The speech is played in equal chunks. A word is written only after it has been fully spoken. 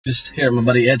Just here at my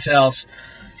buddy Ed's house.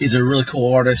 He's a really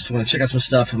cool artist. I'm gonna check out some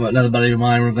stuff from another buddy of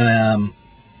mine. We're gonna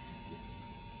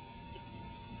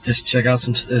just check out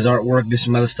his artwork, do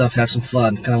some other stuff, have some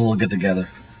fun, kind of a little get together.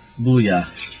 Booyah!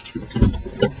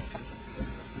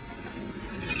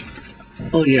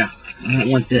 Oh yeah, I don't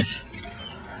want this.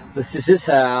 This is his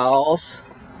house.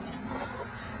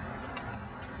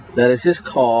 That is his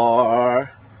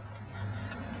car.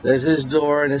 There's his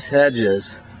door and his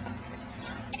hedges.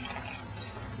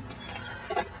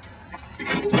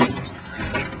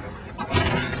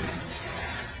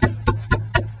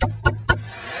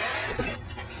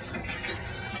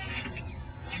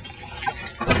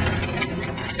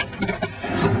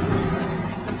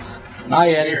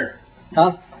 Hi, Eddie. Here.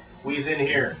 Huh? We's in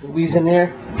here. We's in here?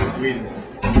 Wheezing.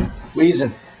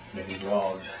 Wheezing. Making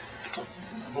vlogs.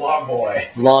 Vlog boy.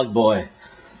 Vlog boy.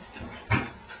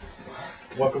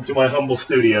 Welcome to my humble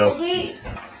studio.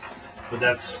 But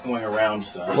that's going around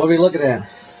stuff. What are we looking at?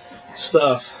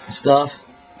 Stuff. Stuff.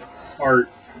 Art.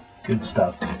 Good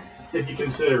stuff. If you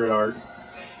consider it art.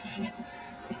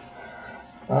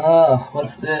 Oh,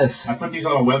 what's this? I put these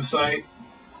on a website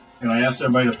and I asked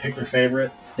everybody to pick their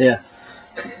favorite. Yeah.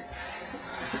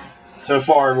 So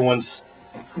far, most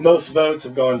votes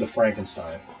have gone to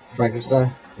Frankenstein.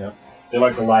 Frankenstein? Yep. They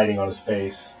like the lighting on his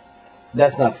face.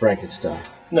 That's not Frankenstein.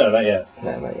 No, not yet.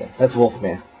 No, not yet. That's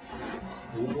Wolfman.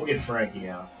 We'll get Frankie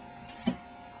out.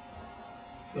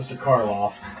 Mr.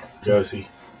 Karloff. Josie.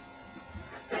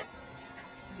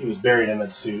 He was buried in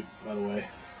that suit, by the way.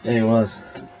 Yeah, he was.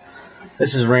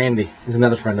 This is Randy. He's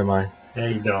another friend of mine. How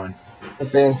you doing? A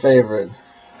fan favorite.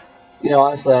 You know,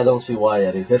 honestly, I don't see why,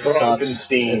 Eddie. That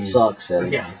sucks. It sucks,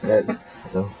 Eddie. Yeah.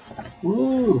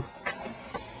 Woo.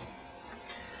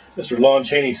 Mr. Lon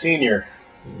Chaney Sr.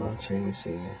 Lon Chaney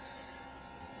Sr.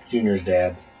 Junior's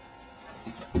dad.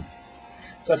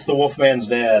 That's the Wolfman's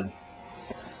dad.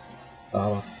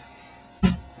 Oh.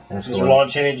 That's Mr. Lon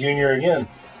Chaney Jr. again.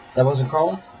 That wasn't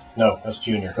Karloff? No, that's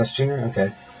Junior. That's Junior?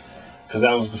 Okay. Because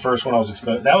that was the first one I was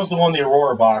expecting. That was the one the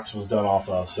Aurora box was done off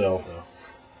of, so.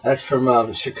 That's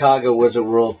from Chicago Wizard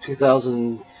World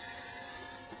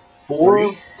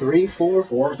 2004? Three or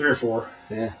four.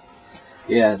 Yeah.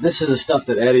 Yeah, this is the stuff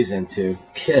that Eddie's into.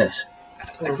 Kiss.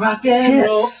 Rock and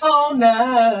roll all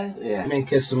night. Yeah. I mean,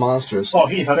 Kiss the Monsters. Oh,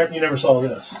 Heath, you never saw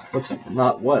this. What's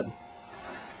not what?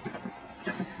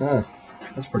 Oh,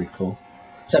 that's pretty cool.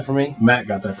 Is that for me? Matt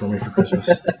got that for me for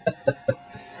Christmas.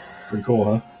 Pretty cool,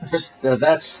 huh? I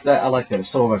like that. It's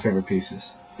still one of my favorite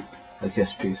pieces. The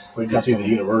Kiss piece. We can see the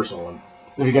Universal one.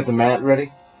 Have you got the mat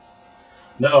ready?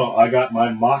 No, I got my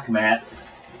mock mat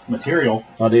material.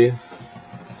 Oh, do you?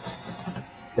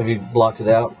 Have you blocked it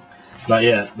out? Not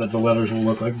yet, but the leathers will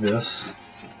look like this.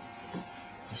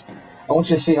 I want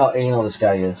you to see how anal this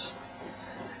guy is.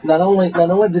 Not only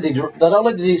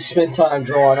did he spend time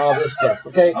drawing all this stuff,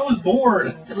 okay? I was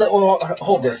bored.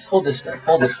 Hold this stuff.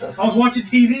 I was watching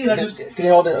TV and Can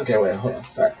you hold it? Okay, wait, hold on.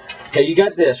 All right. Okay, you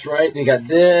got this, right? You got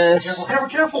this.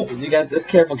 Careful. You got this.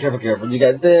 Careful. You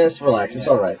got this. Relax. It's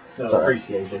all right. It's all right.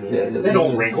 Yeah, they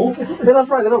don't wrinkle. They're not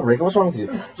right. They don't wrinkle. What's wrong with you?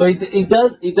 So he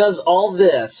does all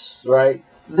this, right?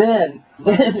 Then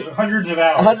hundreds of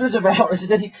hours, and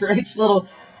then he creates little.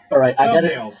 All right,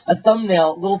 thumbnails. I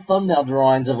got little thumbnail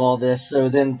drawings of all this, so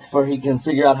then he can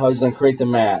figure out how he's going to create the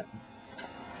mat.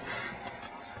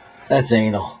 That's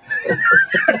anal.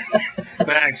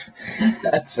 Thanks.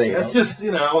 That's anal. That's just,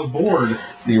 I was bored.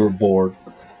 You were bored.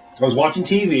 I was watching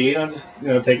TV, and I was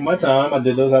just, taking my time. I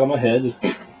did those out of my head.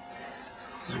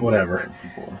 Just whatever.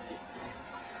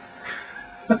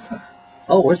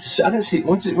 Oh, I didn't see.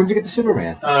 Where'd you get the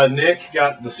Superman? Nick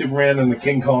got the Superman and the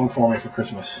King Kong for me for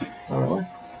Christmas. Oh, really?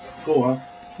 Cool, huh?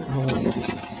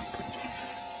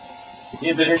 You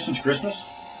ain't been here since Christmas?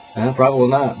 Probably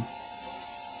not.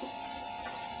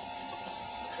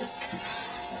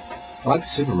 I like the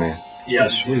Superman. Yeah,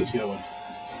 that's a good one.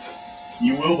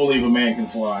 You will believe a man can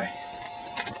fly.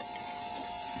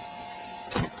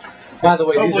 By the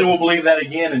way, hopefully we'll believe that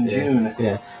again in June.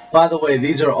 Yeah. By the way,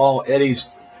 these are all Eddie's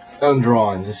own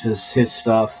drawings. This is his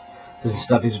stuff. This is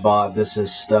stuff he's bought. This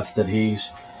is stuff that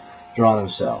he's drawn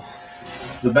himself.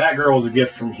 The Batgirl was a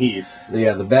gift from Heath.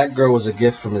 Yeah, the Batgirl was a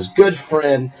gift from his good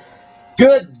friend,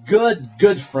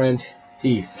 good friend,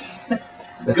 Heath.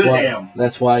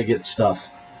 That's why I get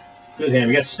stuff. Good ham.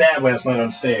 You got stabbed last night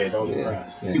on stage. I was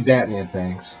impressed. Yeah. You Batman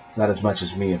things. Not as much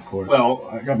as me, of course. Well,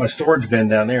 I got my storage bin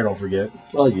down there, don't forget.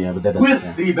 Well, yeah, but that doesn't count.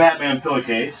 With the Batman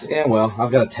pillowcase. Yeah, well, I've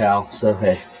got a towel, so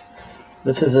hey.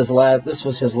 This was his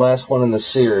last one in the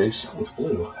series. What's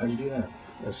blue? How do you do that?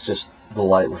 It's just the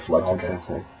light reflecting kind of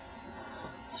thing.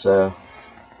 So,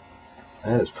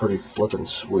 that is pretty flippin'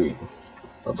 sweet.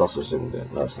 That's also zoomed in.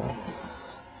 No, it's not.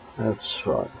 That's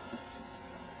right.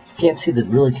 Can't see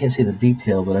really can't see the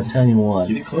detail, but I'm telling you what.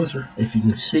 Get it closer. If you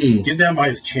can see. Get down by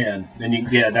his chin, then you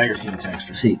now you're seeing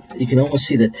texture. See, you can almost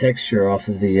see the texture off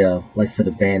of the like for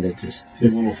the bandages. See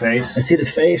his little face. I see the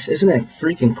face. Isn't that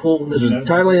freaking cool? This is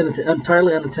entirely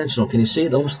unintentional. Can you see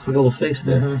it? Almost looks like a little face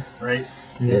there. Mm-hmm. Right.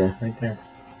 Yeah. Right there.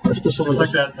 Let's put some. It's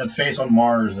like that face on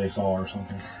Mars they saw or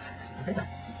something.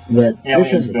 But yeah,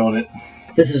 this is build it.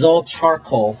 This is all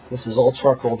charcoal. This is all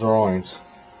charcoal drawings.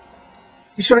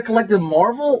 You should have collected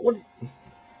Marvel. What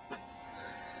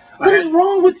is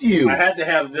wrong with you? I had to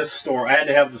have this story. I had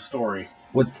to have the story.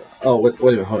 What? Oh, wait a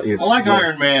minute. Hold on. I like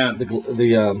Iron Man.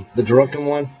 The drunken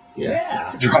one.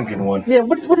 Yeah, drunken one. Yeah.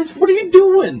 What are you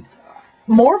doing?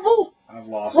 Marvel? I've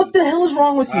lost. What the hell is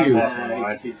wrong with you?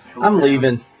 I'm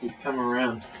leaving. He's coming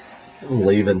around. I'm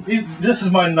leaving. This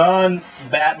is my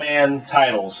non-Batman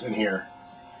titles in here.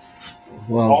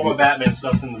 Well, all my Batman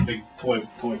stuff's in the big toy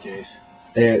case.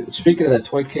 Speaking of that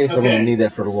toy case, I'm going to need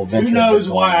that for a little venture. Who knows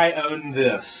why I own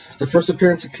this? It's the first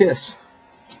appearance of Kiss.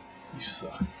 You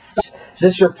suck. Is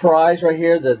this your prize right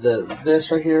here?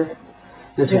 This right here?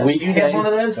 This weak thing? You have one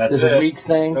of those? This weak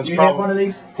thing? Do you have one of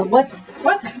these? What?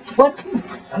 What?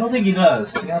 I don't think he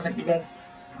does. You don't think he does?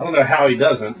 I don't know how he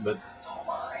doesn't, but it's all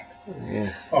mine.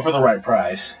 Yeah. Well, for the right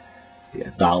price.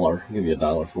 Yeah, $1. I'll give you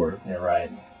 $1 for it. Yeah, right.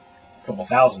 A couple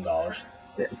 $1,000.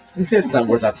 It's not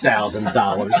worth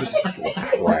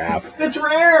 $1,000. Crap. It's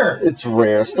rare. It's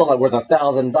rare. It's still not worth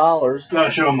 $1,000. Gotta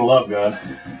show him the love gun.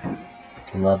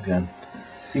 Love gun.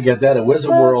 You got that at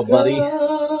Wizard World, buddy.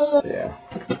 Yeah.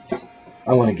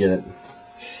 I want to get it.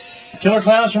 Killer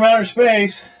Clowns from Outer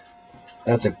Space.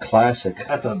 That's a classic.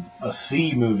 That's a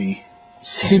C movie.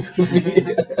 C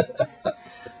movie.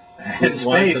 In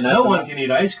space, no one can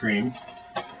eat ice cream.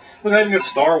 Look, I even got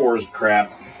Star Wars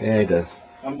crap. Yeah, he does.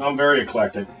 I'm very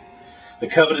eclectic. The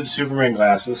coveted Superman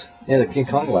glasses. Yeah, the King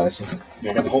Kong glasses. Yeah,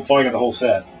 I got the whole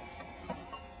set.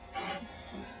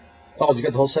 Oh, did you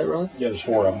get the whole set, really? Yeah, there's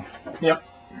 4 of them. Yep.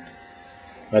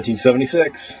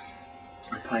 1976.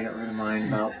 I probably got rid of mine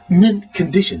about mint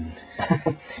condition.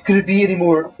 Could it be any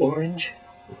more orange?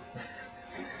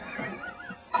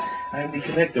 I'm the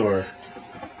connector.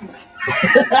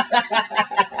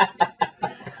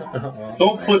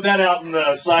 Don't put that out in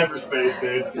cyberspace,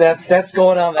 dude. That's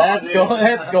going out. That's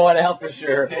going out for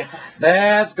sure.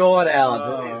 That's going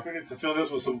out. We need to fill this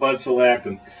with some Bud Select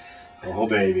and oh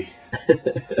baby.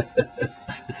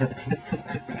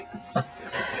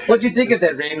 What'd you think of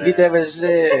that, Randy? That was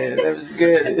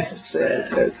good.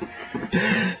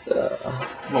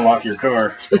 I'm gonna lock your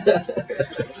car.